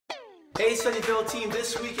Hey Sunnyvale team,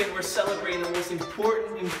 this weekend we're celebrating the most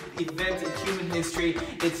important event in human history.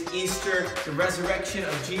 It's Easter, the resurrection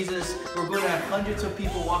of Jesus. We're going to have hundreds of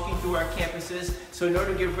people walking through our campuses. So in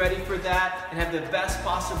order to get ready for that and have the best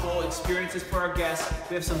possible experiences for our guests,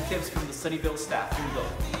 we have some tips from the Sunnyvale staff. Here we go.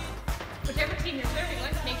 Whichever team you're serving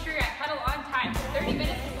with, make sure you're at huddle on time, 30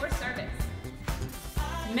 minutes before service.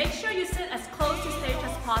 Make sure you sit as close to stage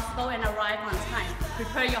as possible and arrive on time.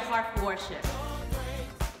 Prepare your heart for worship.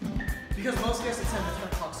 Because most guests attend the 10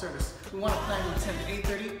 o'clock service, we want to plan to attend the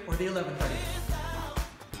 8:30 or the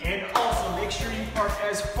 11:30. And also make sure you park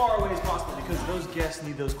as far away as possible because those guests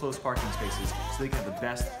need those close parking spaces so they can have the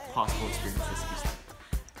best possible experience this Easter.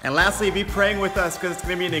 And lastly, be praying with us because it's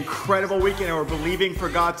going to be an incredible weekend and we're believing for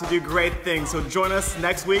God to do great things. So join us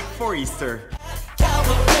next week for Easter.